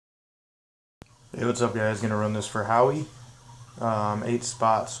Hey, what's up, guys? Gonna run this for Howie. 8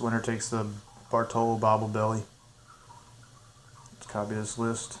 spots. Winner takes the Bartolo Bobble Belly. Let's copy this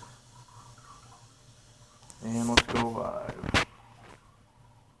list. And let's go live.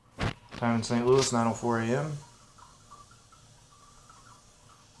 Time in St. Louis, 9:04 a.m.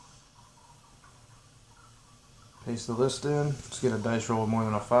 Paste the list in. Let's get a dice roll with more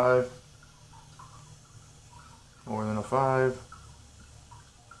than a 5. More than a 5.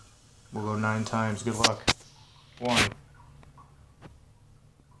 We'll go 9 times. Good luck. 1,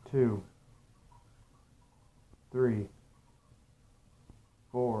 2, 3,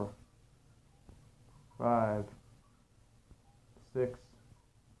 4, 5, 6,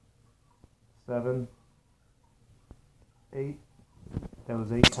 7, 8. That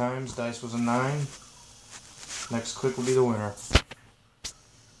was 8 times. Dice was a 9. Next click will be the winner.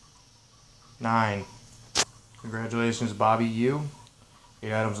 9. Congratulations, Bobby U.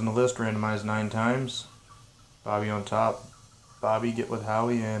 8 items on the list, randomized 9 times. Bobby on top. Bobby, get with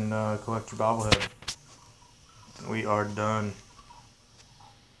Howie and collect your bobblehead. We are done.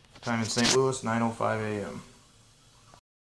 Time in St. Louis, 9:05 a.m.